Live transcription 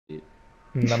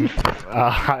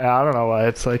I don't know why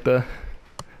it's like that.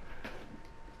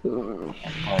 Oh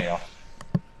yeah.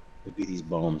 Look at these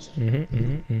bombs.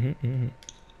 Same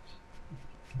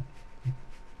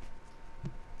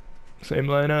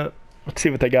lineup. Let's see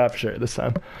what they got for sure this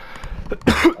time.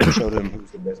 I showed them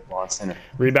who's the best blonde center.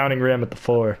 Rebounding rim at the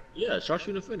 4. Yeah,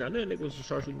 sharpshooting defender. I knew Nick was a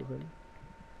sharpshooting defender.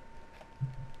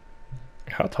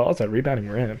 How tall is that rebounding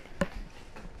rim?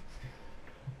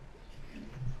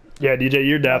 Yeah, DJ,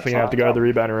 you're definitely gonna have to guard the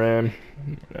rebounding rim.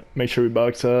 Make sure we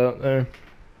box up there.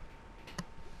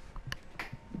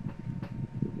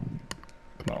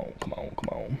 Come on, come on, come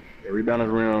on. Yeah, rebounding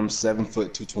rim, 7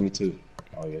 foot 222.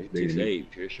 Oh yeah, he's bigger than me.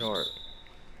 6'8", pure sharp.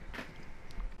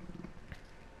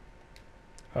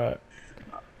 Alright.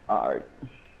 Alright.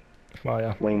 Come on,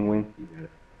 yeah. Wing.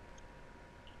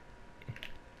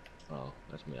 Oh,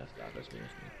 that's me. That's me.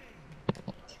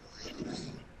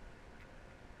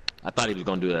 I thought he was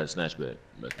gonna do that snatch back,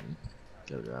 but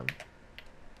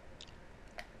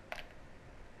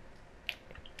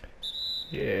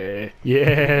Yeah.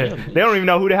 They don't even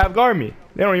know who to have guard me.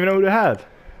 They don't even know who to have.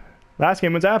 Last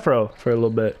game was Afro for a little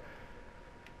bit.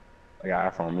 I got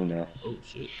Afro on me now. Oh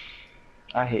shit.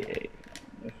 I hit.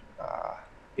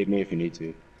 Hit me if you need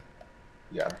to.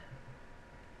 Yeah.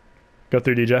 Go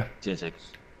through, DJ. 10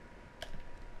 seconds.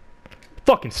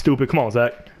 Fucking stupid. Come on,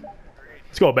 Zach.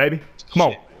 Let's go, baby. Come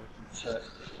on. Let's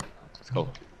go.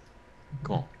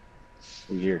 Come on.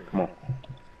 We here. Come on.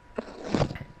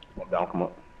 Come on down. Come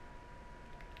up.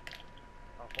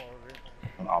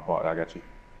 I'll ball. I got you.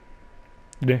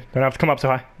 Good day. Don't have to come up so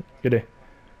high. Good day.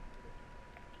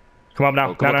 Come up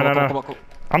now. No.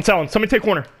 I'm telling. Somebody take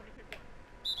corner.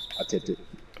 I tipped it.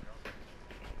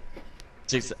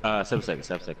 7 seconds.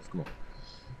 Come on.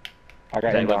 I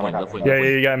got him down. Yeah,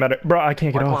 you got him. Bro, I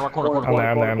can't get off.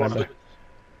 I'm there.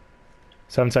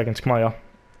 7 seconds. Come on, y'all.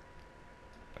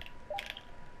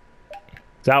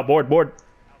 It's out. Board.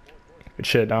 Good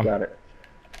shit, Dom. Got it.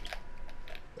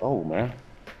 Oh, man.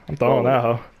 I'm throwing that,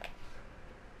 ho.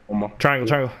 One more.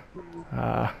 Triangle.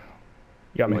 You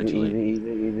got me.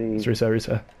 Easy. Let's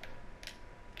reset.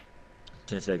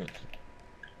 10 seconds.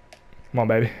 Come on,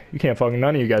 baby. You can't fucking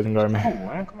none of you guys can guard me. Come on,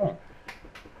 man. Come on.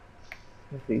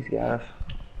 These guys.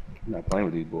 I'm not playing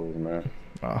with these boys, man.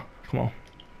 Oh, come on.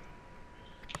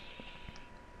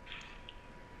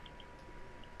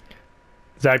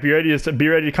 Zach, be ready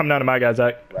to come down to my guy,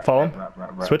 Zach. Follow him.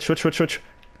 Right. Switch.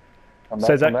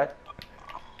 Say Zach.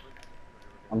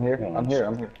 I'm here.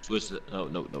 Switch. No.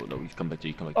 You come back to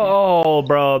you. Oh,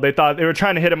 bro. They were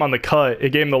trying to hit him on the cut.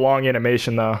 It gave him the long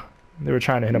animation, though. They were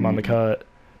trying to hit him on the cut.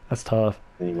 That's tough.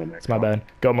 It's my bad.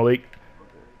 Go, Malik.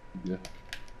 Yeah.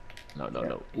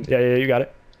 No. Yeah, you got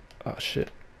it. Oh, shit.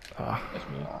 That's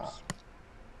me.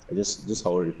 Just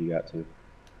hold it if you got to.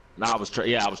 No, I was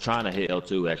trying to hit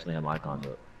L2. Actually, had my icon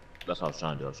up. That's what I was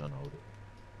trying to do. I was trying to hold it.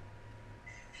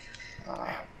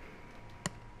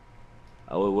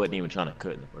 I wasn't even trying to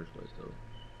cut in the first place, though.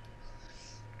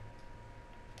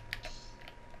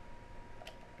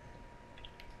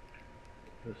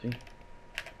 Pussy.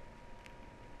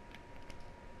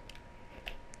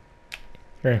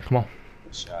 Here, come on.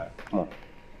 Good shot. Come on.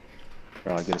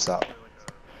 Trying to get us out.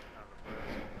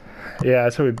 Yeah,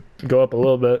 that's how we go up a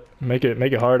little bit. Make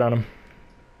it hard on him.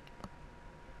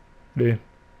 Good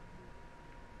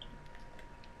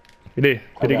D.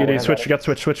 Switch. You got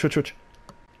switch.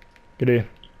 Good D.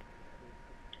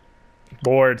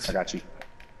 Boards. I got you.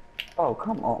 Oh,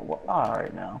 come on. Well, all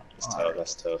right now.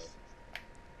 That's tough.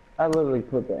 I literally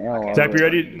put the ammo on. Zach, you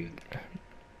ready?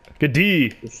 Good D.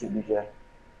 Good shit, DJ.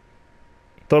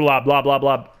 Throw lob.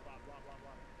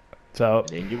 So.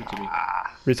 They didn't give it to me.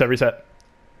 Reset.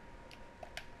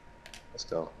 Let's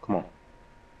go. Come on.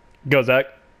 Go, Zach.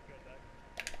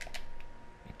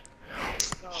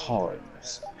 Hard.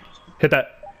 Hit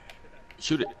that.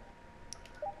 Shoot it.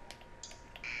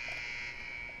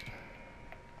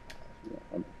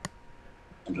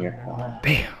 I'm here.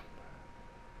 Damn.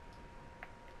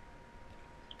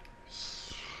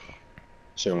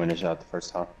 Should have win the shot the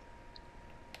first time.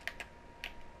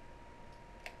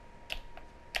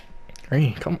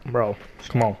 Green, come on, bro.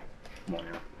 Come on. Come on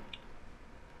now.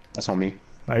 That's on me.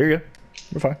 No, you're good.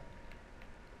 We're fine.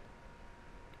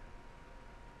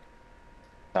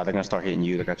 They're gonna start hitting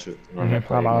you. They got you.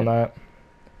 I'm on that.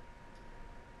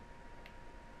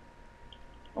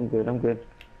 I'm good.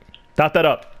 Dot that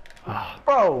up.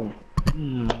 Bro!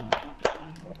 Come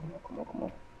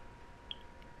on.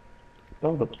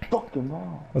 Throw the fucking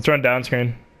ball. Let's run down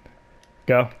screen.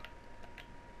 Go.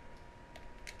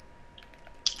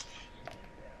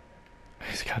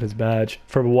 He's got his badge.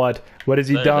 For what? What has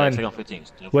he done?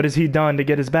 What has he done to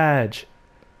get his badge?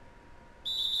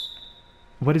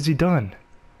 What has he done?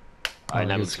 Alright,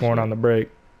 now He's scoring on the break.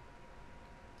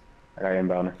 I got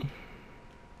inbounder.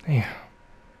 Damn.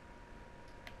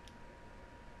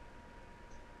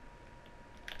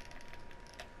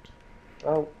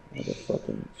 Oh,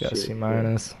 motherfucking Yeah, shit. C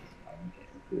minus.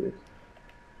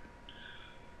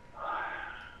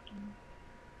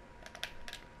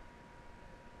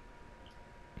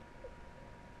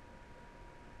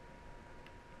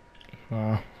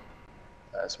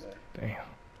 That's me. Damn.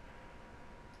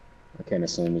 I can't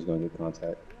assume he's going to get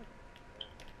contact.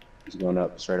 He's going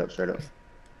up, straight up, straight up.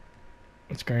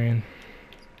 It's green.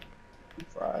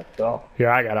 Fried. Go. Here,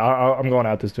 I got it. I'm going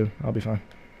out this dude. I'll be fine.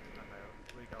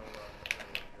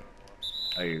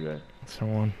 Oh, you're good. That's the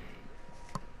one.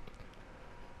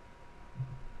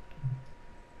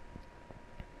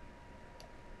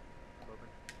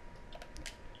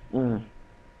 Mm.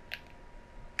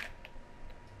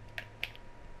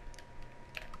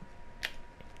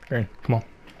 Green, come on.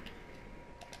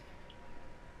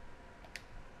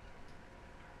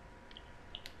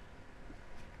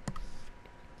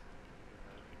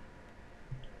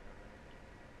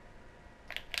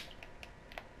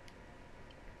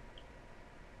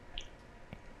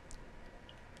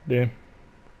 Dude,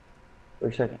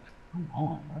 3 seconds. Come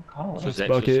on, I'm calling. Just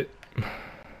bucket.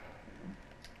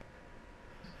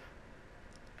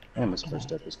 Damn, his first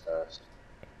step is fast.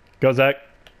 Go, Zach.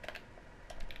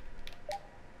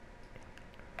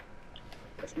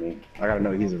 That's me. I gotta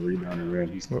know he's a rebounder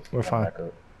rim. We're fine. Back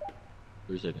up.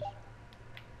 3 seconds.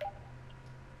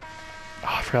 Oh,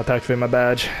 I forgot to activate my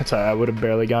badge. It's alright. I would have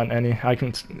barely gotten any. I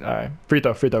can. Alright. Free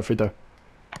throw, free throw, free throw.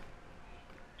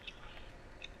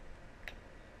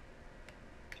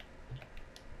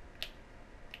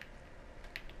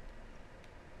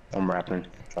 I'm rapping.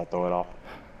 Try to throw it off.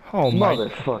 Oh my.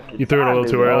 Motherfucker. You threw it a little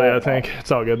too early, I think. It's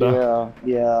all good though.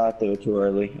 Yeah, I threw it too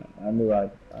early. I knew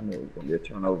it was gonna be a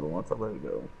turnover once I let it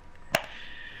go.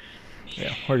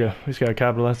 Yeah, we're good. We just gotta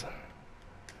capitalize.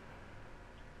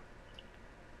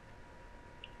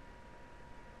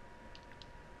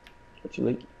 What you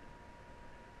leak?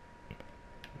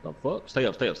 The fuck? Stay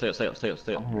up, stay up, stay up, stay up, stay up,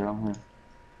 stay up. I'm here.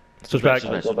 Switch back.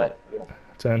 Go back. Yeah.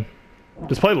 It's in.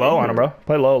 Just play low on him, bro.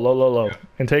 Play low, low, low, low,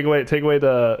 and take away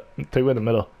the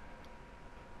middle.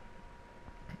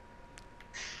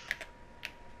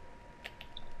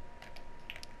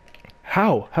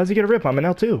 How? How's he get a rip? I'm an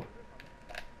L2.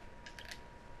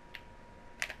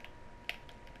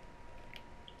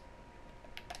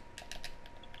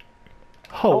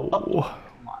 Oh.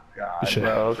 My God, Shit.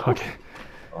 bro. Okay.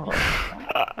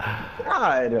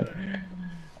 God.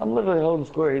 I'm literally holding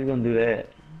square. He's gonna do that.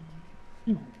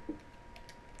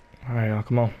 All right, y'all,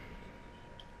 come on.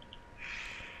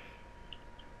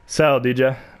 Sell,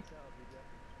 DJ.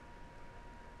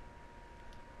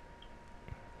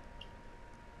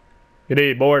 Good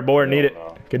D, board, need it.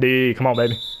 Good D, come on,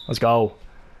 baby. Let's go.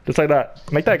 Just like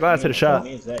that. Make that glass hit a shot.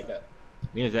 Me and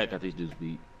Zach got these dudes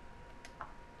beat.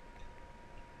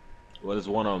 Well, there's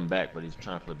one of them back, but he's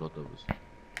trying to play both of us.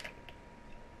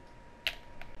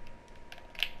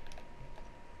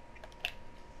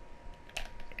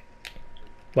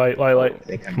 Light.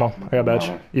 Come on, I got badge.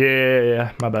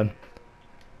 Yeah, my bad.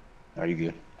 Are you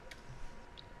good?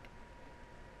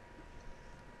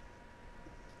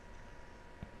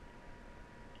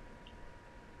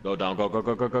 Go down, go. Bro,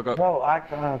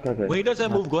 okay. When he does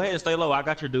that move, go ahead and stay low. I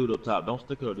got your dude up top. Don't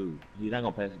stick your dude. He's not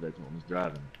gonna pass it back to him. He's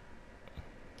driving.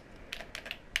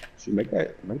 Shoot, make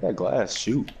that glass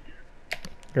shoot.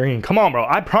 Green, come on, bro.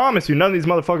 I promise you, none of these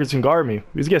motherfuckers can guard me.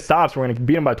 We just get stops. We're gonna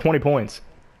beat them by 20 points.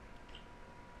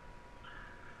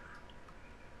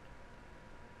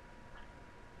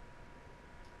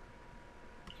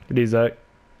 Good D, Zach.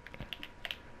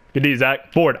 Good D,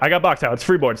 Zach. Board. I got box out. It's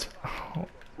free boards.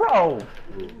 Bro.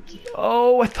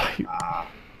 Oh, I thought you.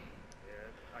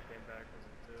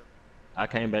 I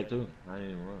came back too. I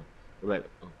didn't even run. Go back.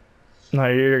 Oh. No,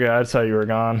 you're good. I saw you were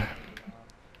gone.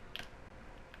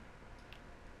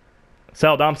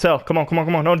 Sell, Dom, sell. Come on.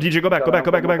 No, DJ, go back.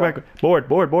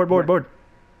 Board.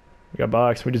 We got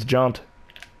box. We just jumped.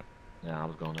 Yeah, I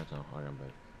was going that time. All right, I'm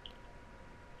back.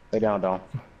 Lay down, Dom.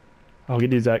 Oh,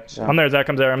 get these, Zach. I'm there, Zach.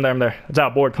 I'm there. It's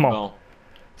out. Board. Come on. Go.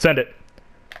 Send it.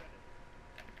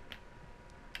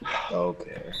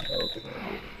 Okay.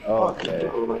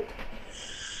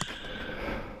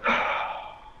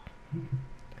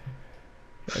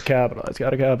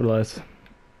 Gotta capitalize.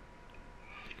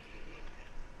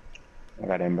 I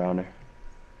got inbounder.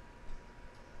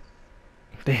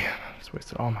 Damn, I just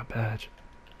wasted all my badge.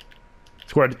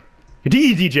 Squared. Good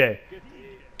D, DJ.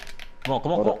 Come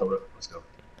on. Let's go.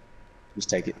 Just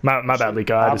take it. My bad,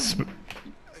 Liko. I just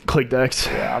clicked X.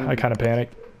 I kind of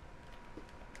panicked.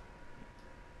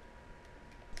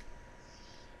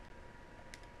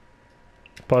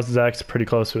 Plus Zach's pretty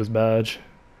close to his badge.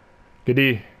 Good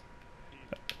D.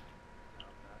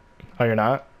 Oh, you're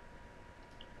not?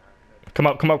 Come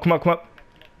up, come up, come up, come up.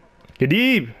 Good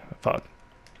D. Fuck.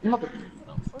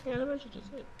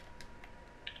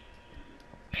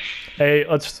 Hey,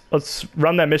 let's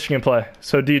run that Michigan play.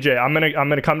 So DJ, I'm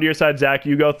gonna come to your side, Zach.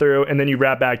 You go through, and then you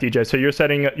wrap back, DJ. So you're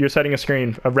setting a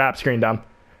screen, a wrap screen down.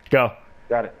 Go.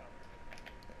 Got it.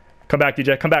 Come back,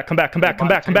 DJ. Come back. Come back. Come back. Come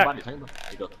back. Come back.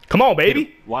 Come on,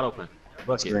 baby. Wide open.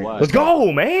 Bucket. Wide. Let's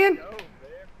go, man.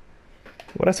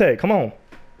 What'd I say? Come on.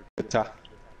 Good top.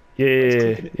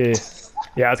 Yeah. Let's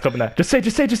clip that. Just say.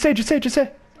 Alright,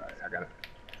 I got it.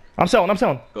 I'm selling.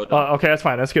 Okay, that's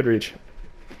fine. That's good reach.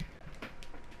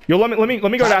 Yo, let me go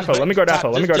to Afro. Let me go to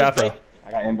Afro.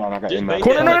 I got inbound.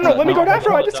 Corner, no. Let me go to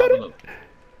Afro. I just said it.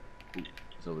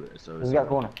 It's over there. Who's got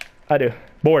corner? I do.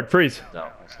 Board. Freeze. No.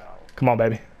 Come on,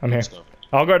 baby. I'm here.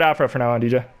 I'll guard Afro for now on,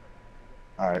 DJ.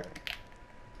 Alright.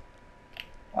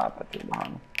 I put you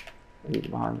behind me. He's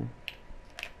behind me.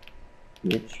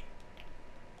 Bitch.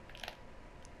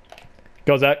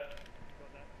 Go, Zach.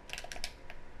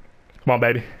 Come on,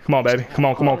 baby. Come on.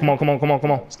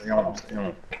 Stay on.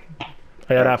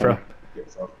 I got Afro.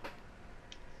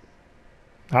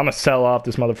 I'm gonna sell off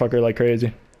this motherfucker like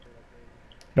crazy.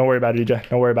 Don't worry about it, DJ.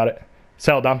 Don't worry about it.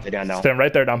 Sell, Dom. Stay down now. Stand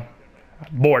right there, Dom.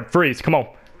 Board. Freeze. Come on.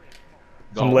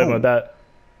 I'm living with that.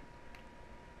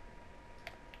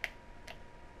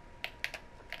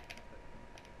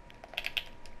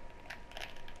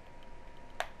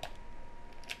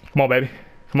 Come on, baby.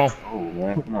 Come on. Oh,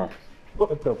 man. Come on.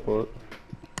 What the fuck?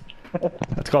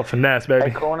 That's called finesse, baby.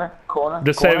 Hey, corner.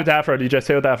 Just stay with Afro, DJ.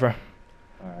 Stay with Afro.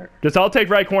 Alright. Just I'll take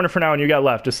right corner for now, and you got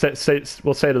left. Just say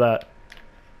we'll say to that.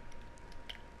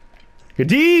 Good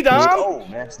D, Dom. Oh,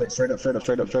 man. Straight up.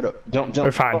 Jump.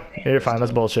 You're fine. You're fine.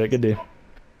 That's bullshit. Good D.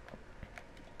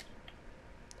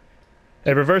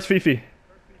 Hey, reverse Fifi.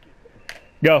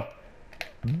 Go.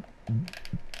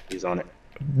 He's on it.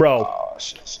 Bro. Oh,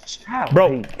 shit.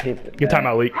 Bro. Good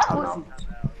timeout, leak.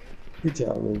 Good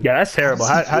job, Lee. Yeah, that's terrible.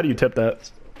 How do you tip that?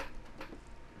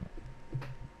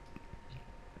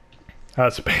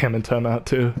 That's spam and timeout,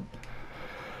 too.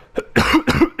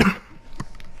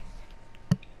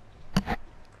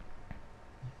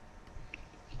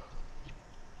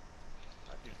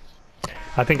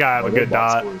 I think I have a good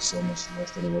dot. So much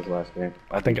less than it was last game.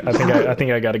 I think I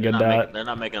got a good dot. They're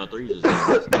not making a threes.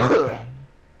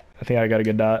 I think I got a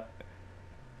good dot.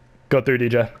 Go through,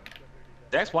 DJ.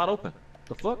 That's wide open.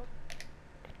 The fuck?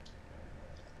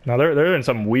 No, they're doing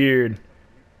something weird.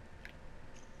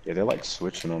 Yeah, they're like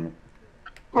switching on me.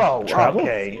 Bro, Travel?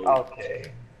 okay.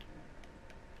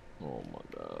 Oh my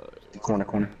god. The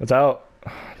corner. What's out?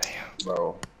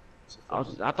 Bro. I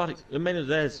thought it made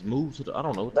his ass move to the. I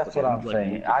don't know. That's what I'm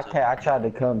saying. I tried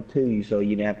to come to you so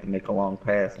you didn't have to make a long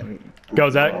pass. Go,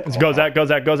 Zach. Go,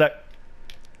 Zach.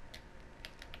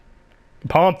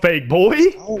 Pump fake, boy.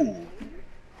 Oh.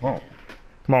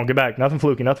 Come on, get back. Nothing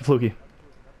fluky.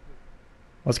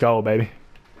 Let's go, baby.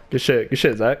 Good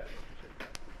shit, Zach.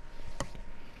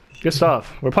 Good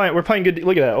stuff. We're playing good.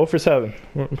 Look at that. 0 for 7.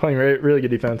 We're playing really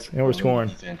good defense, and we're scoring.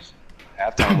 Defense.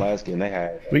 Halftime last game, they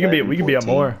had. We can be up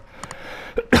more.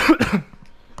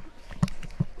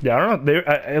 Yeah, I don't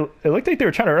know. It looked like they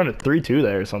were trying to run a 3-2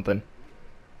 there or something.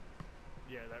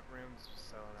 Yeah, that room's just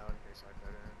selling out in case I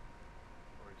cut in.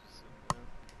 Or just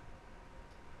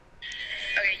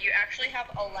Okay, you actually have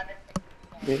 11.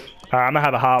 I'm gonna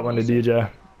have a hot one to DJ.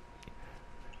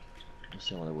 I'm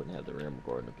saying they wouldn't have the rim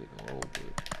guarding the pick and roll.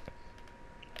 But...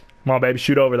 Come on, baby,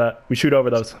 shoot over that. We shoot over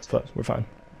those. We're fine.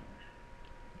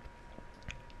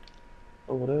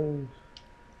 Over those.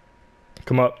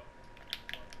 Come up.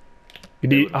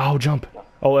 Oh, jump.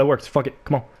 Oh, that works. Fuck it.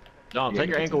 Come on. No, take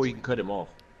your ankle where you can cut him off.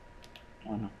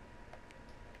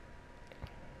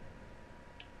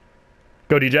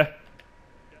 Go, DJ.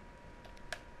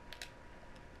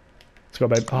 Let's go,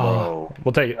 babe. Oh,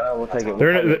 we'll take it. We'll take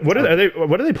it. What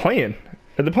are they playing?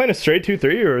 Are they playing a straight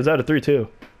 2-3 or is that a 3-2?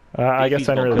 I guess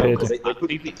I didn't really pay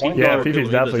attention. Yeah, Fifi's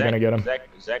definitely gonna get him.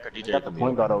 Zach or DJ Got the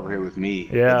point guard over here with me.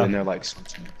 Yeah. And then they're like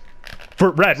switching.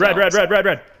 For red. I'm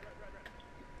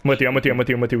with you.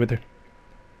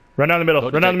 Run down the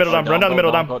middle. Dom. Go, Dom.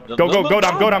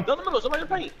 Down the middle, somebody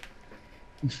paint.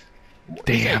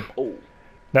 Damn. Oh.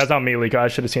 That's on me, Leak. I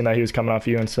should have seen that he was coming off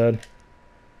you instead.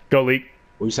 Go, Leak.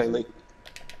 What you say, Lee?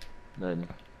 Nothing.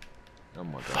 Oh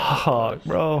my god. Fuck,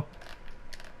 bro.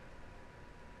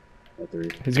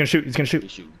 He's gonna shoot. He's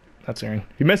shooting. That's Aaron.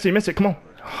 You missed it. Come on.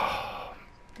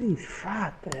 He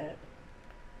fried that.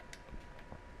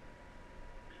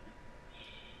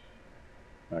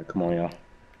 Alright, come on, y'all.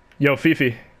 Yo,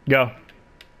 Fifi, go.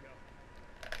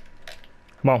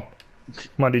 Come on.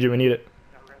 Come on, DJ, we need it.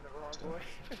 I ran the wrong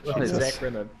way. Jesus. Zach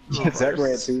ran a Zach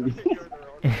ran too. You're the wrong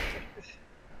way.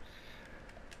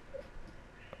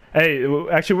 Hey,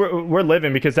 actually, we're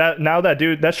living because that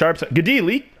dude, that Sharp's good D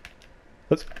leak.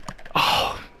 Let's.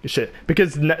 Oh shit!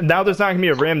 Because now there's not gonna be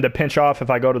a rim to pinch off if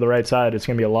I go to the right side. It's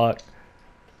gonna be a lot.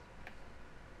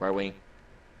 right wing.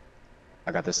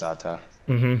 I got this side tie.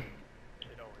 Mm-hmm.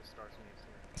 It always starts when you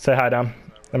see Say hi, down.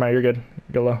 Am I? You're good.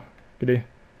 Go low. Good D.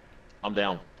 I'm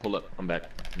down. Pull up. I'm back.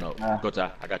 No, go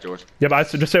Ty. I got yours. Yeah, but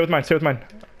just stay with mine. Stay with mine.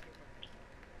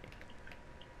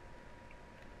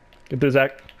 Get through,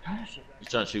 Zach. He's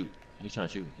trying to shoot. He's trying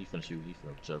to shoot. He's finna shoot. He's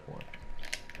finna chuck one.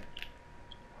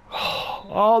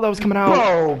 Oh, that was coming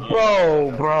out.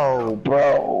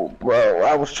 Bro.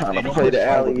 I was trying to play the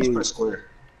alley Just oop. press square.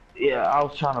 Yeah, I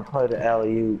was trying to play the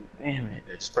alley oop. Damn it.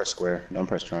 Yeah, just press square. Don't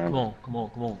press Come triangle. on, come on,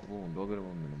 come on, come on. Go get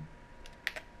him.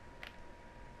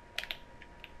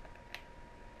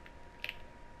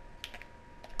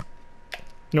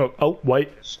 No. Oh,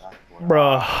 white. Shot.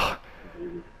 Bruh.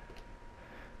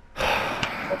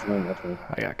 That's win. That's win.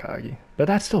 I got coggy. But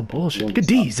that's still bullshit. Good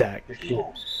D, Zach.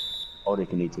 Oh, they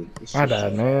can need to. My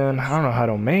bad, man. I don't know how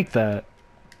to make that.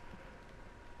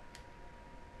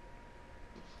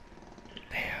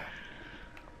 Damn.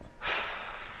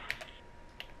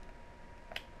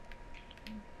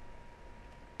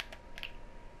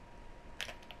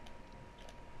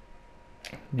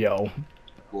 Yo.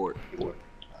 Board.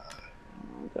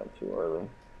 Got too early.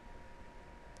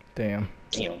 Damn.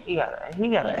 He got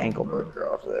an ankle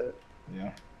breaker off that.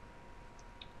 Yeah.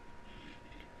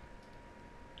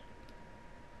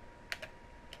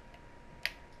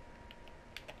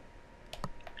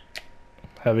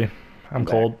 Heavy. I'm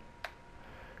back. cold.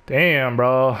 Damn,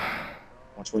 bro.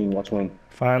 Watch wing. Watch wing.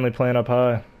 Finally playing up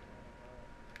high.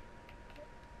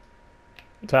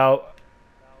 It's out.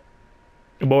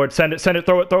 Good board. Send it,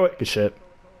 throw it. Good shit.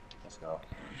 Let's go.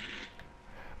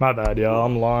 My bad, y'all.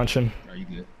 I'm launching. Are you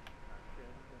good?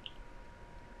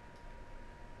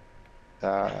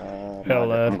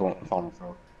 Hell, I'm going. I'm falling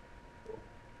throw.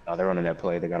 Oh, they're running that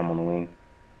play. They got him on the wing.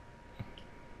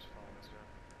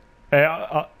 Hey,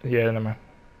 yeah, never mind.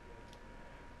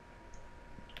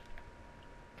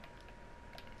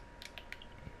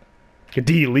 Good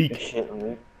D leak. Shit,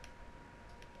 man.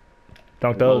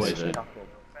 Dunk those. Always, eh? Foul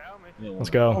me. Let's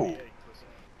go.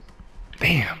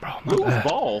 Damn, bro. My Lose bad.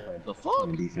 ball. The fuck?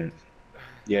 On defense.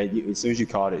 Yeah, as soon as you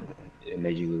caught it, it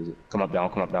made you lose it. Come up, down,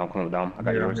 come up, down, come up, down. I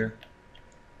got yours.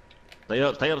 Stay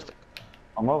up. Stay up.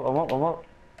 I'm up.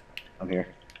 I'm here.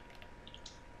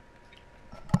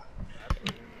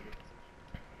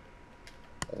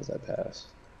 What was that pass?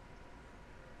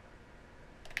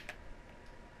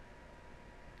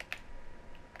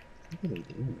 What are they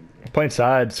doing? Playing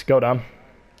sides. Go down.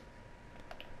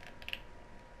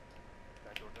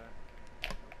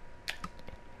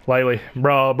 Lightly.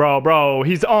 Bro.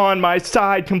 He's on my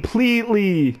side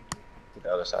completely. Get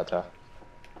the other side, Ty.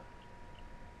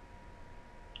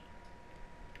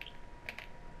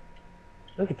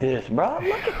 Look at this, bro.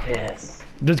 Look at this.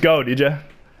 Just go, DJ.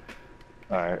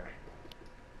 All right.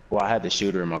 Well, I had the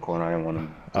shooter in my corner. I didn't want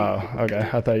him. Oh, okay.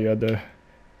 I thought you had to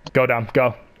go down.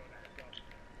 Go.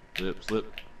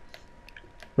 Slip.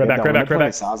 Right back. When they're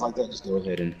playing sides like that, just go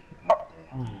ahead and.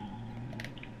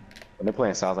 When they're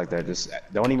playing sides like that, just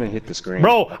don't even hit the screen.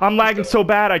 Bro, I'm lagging so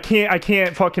bad. I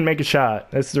can't fucking make a shot.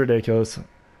 This is ridiculous.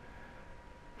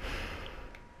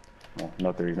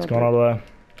 No threes. No It's going all the way.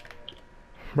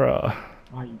 Bro.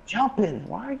 Why are you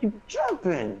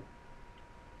jumping?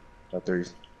 No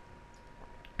threes.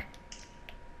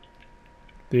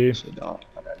 Dude. Shit, don't.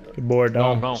 I gotta do it. Good board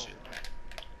down. Go.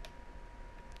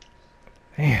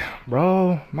 Damn,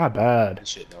 bro. My bad.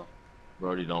 Shit, don't.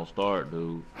 Brody, don't start,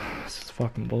 dude. This is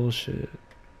fucking bullshit.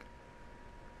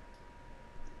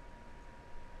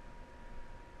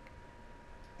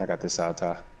 I got this side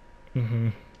tie. Mm-hmm.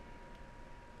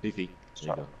 Fifi. There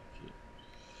you go. Shit.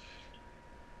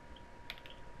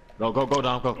 Go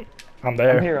down, go. I'm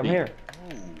there. I'm here.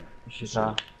 Shit,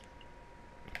 huh?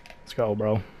 Let's go,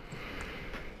 bro.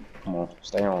 Come on,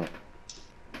 stay on.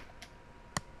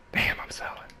 Damn, I'm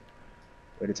selling.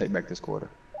 Way to take back this quarter.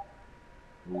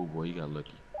 Ooh, boy, you got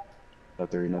lucky. No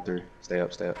three, no three. Stay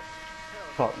up, stay up.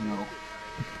 Fuck no.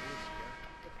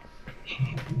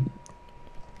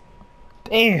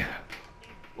 Damn.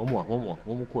 One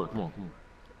more quarter. Come on.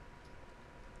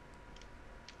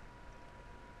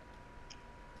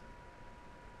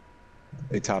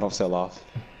 Hey, Ty, don't sell off.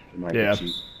 It might Yeah. get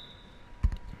you.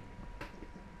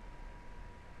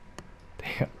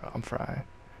 Damn, bro. I'm fried.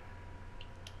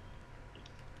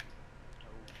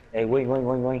 Hey, wing. I'm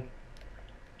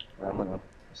gonna-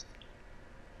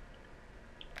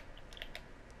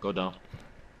 Go down.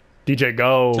 DJ,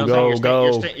 go, So I'm go, saying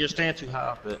go. you're staying too high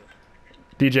up it.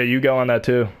 DJ, you go on that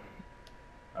too.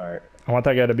 Alright. I want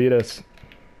that guy to beat us.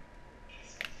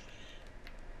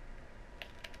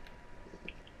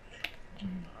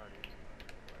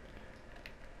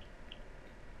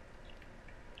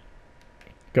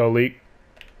 Go, Leak.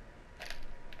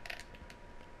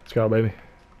 Let's go, baby.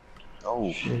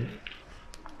 Oh, shit.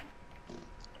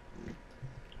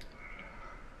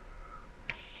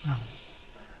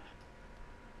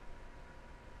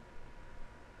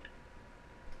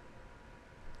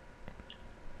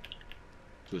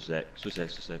 Switch that. Switch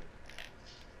that. Switch that.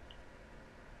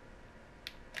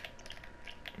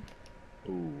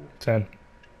 Ooh. 10.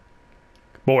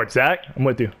 Board, Zach. I'm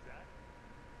with you.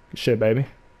 Good shit, baby.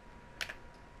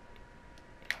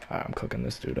 I'm cooking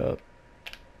this dude up.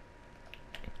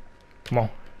 Come on,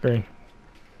 green.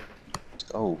 Let's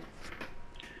go.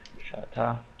 Shot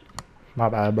top. My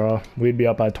bad, bro. We'd be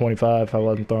up by 25 if I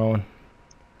wasn't throwing.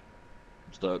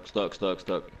 Stuck.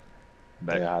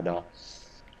 Back. Yeah, I don't.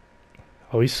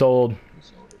 Oh, he sold.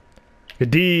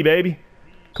 Good D, baby.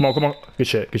 Come on, come on. Good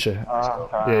shit, good shit.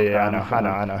 Yeah,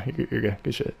 I know. You're good.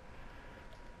 Good shit.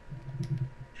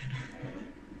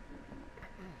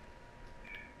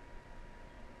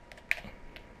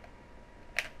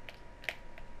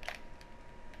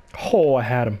 Oh, I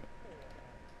had him.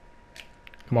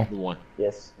 Come on. The one.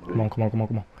 Yes. Come on.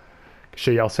 Good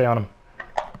shit, y'all stay on him.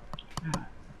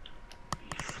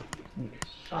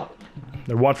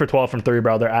 They're 1 for 12 from 3,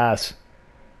 bro. They're ass.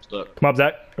 Stuck. Come up,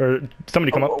 Zach. Or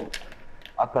somebody come up. Oh.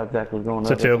 I thought Zach was going It's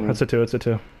a up. 2. It's a 2. Just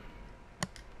make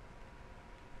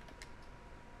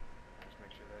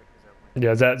sure that,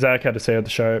 because that Yeah, Zach had to stay at the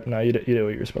sharp. No, you did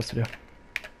what you were supposed to do.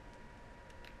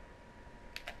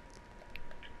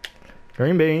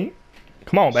 Green bean.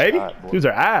 Come on, baby. Shot, boy. Dudes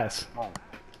are ass.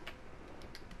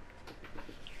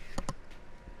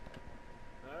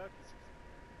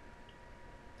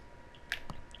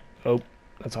 Oh,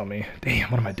 that's on me.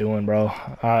 Damn, what am I doing, bro?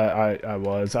 I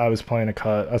was playing a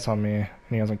cut. That's on me. And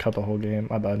he hasn't cut the whole game.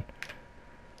 My bad.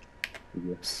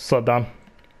 Yeah. Slip down.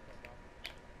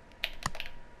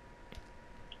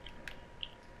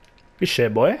 Good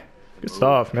shit, boy. Good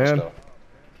stuff, man. Stuff.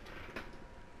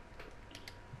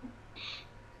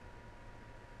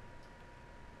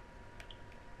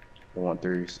 I want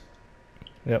threes.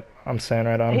 Yep, I'm staying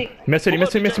right on him. Miss it,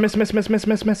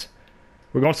 miss.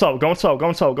 We're going slow.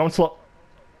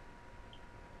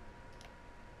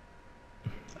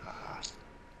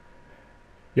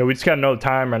 Yo, we just gotta know the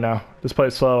time right now. Just play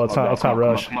it slow. Let's not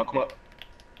rush. Come on.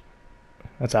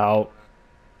 That's out.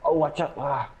 Oh, watch out.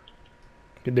 Ah.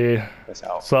 Good D. That's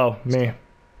out. Slow, me.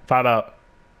 5 out.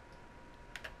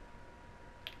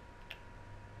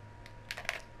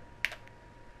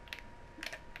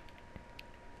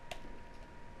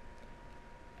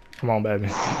 Come on, baby.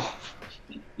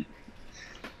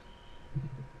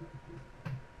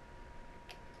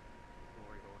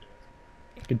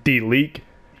 Good D leak.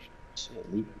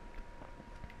 Shit, leak.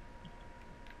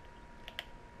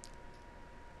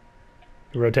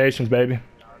 Rotations, baby.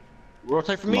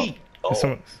 Rotate for me.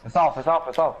 Someone, It's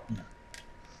off.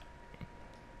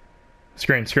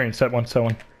 screen. Set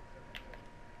one.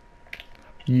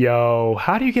 Yo,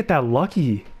 how do you get that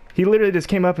lucky? He literally just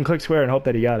came up and clicked square and hoped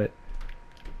that he got it.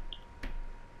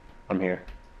 I'm here.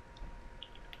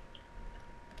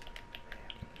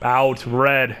 Out,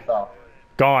 red. Oh.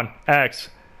 Gone. X.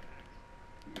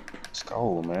 Let's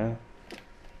go, man.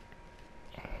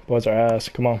 Boys are ass.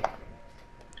 Come on.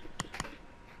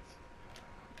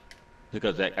 Pick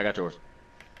up, Zach. I got yours.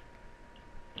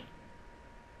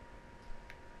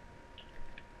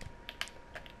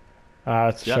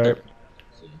 It's You out there? sharp.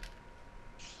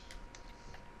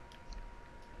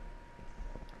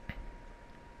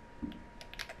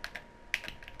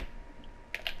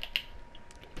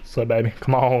 Slip, baby.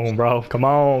 Come on, bro. Come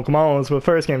on. That's what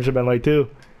first game should have been like, too.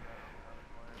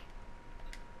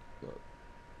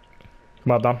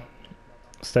 Come up, Dom.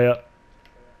 Stay up.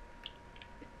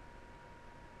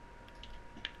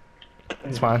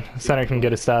 It's fine. Center can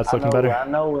get his stats looking better. I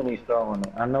know when he's throwing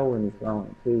it.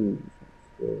 Too.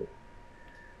 Good.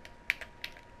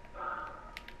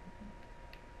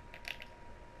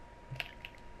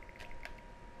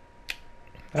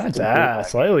 That's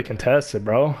ass. Slightly contested,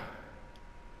 bro.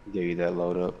 Give you that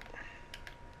load up.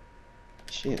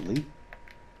 Shit, leak.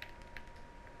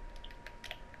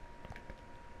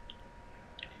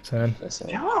 10. That's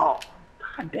it. Oh,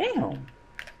 god damn.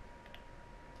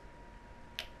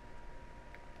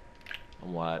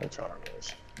 I'm wide. That's all it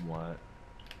was. I'm wide.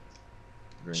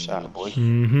 Green. Shot, boy.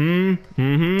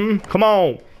 Come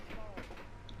on.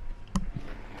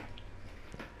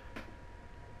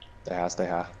 Stay high, stay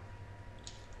high.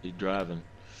 He's driving.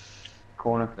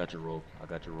 Corner. Got your roll. I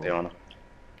got your roll. Stay on him.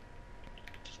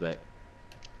 Respect.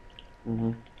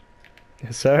 Mm-hmm.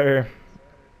 Yes, sir.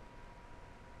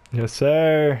 Yes,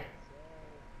 sir.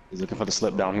 He's looking for the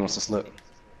slip down. He wants to slip.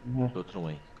 Go to the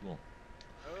wing. Come on.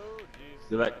 Oh, jeez.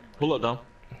 Get back. Pull up, Dom.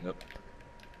 Yep.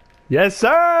 Yes,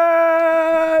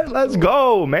 sir. Let's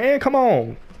go, man. Come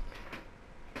on.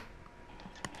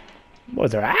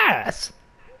 Boys are ass.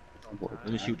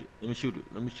 Let me shoot it. Let me shoot it.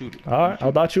 Let me shoot it. All right,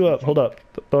 I'll dot you up. Hold up.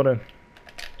 Throw it in.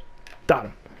 Dot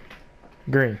him.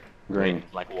 Green. Green.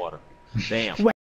 Like water. Damn.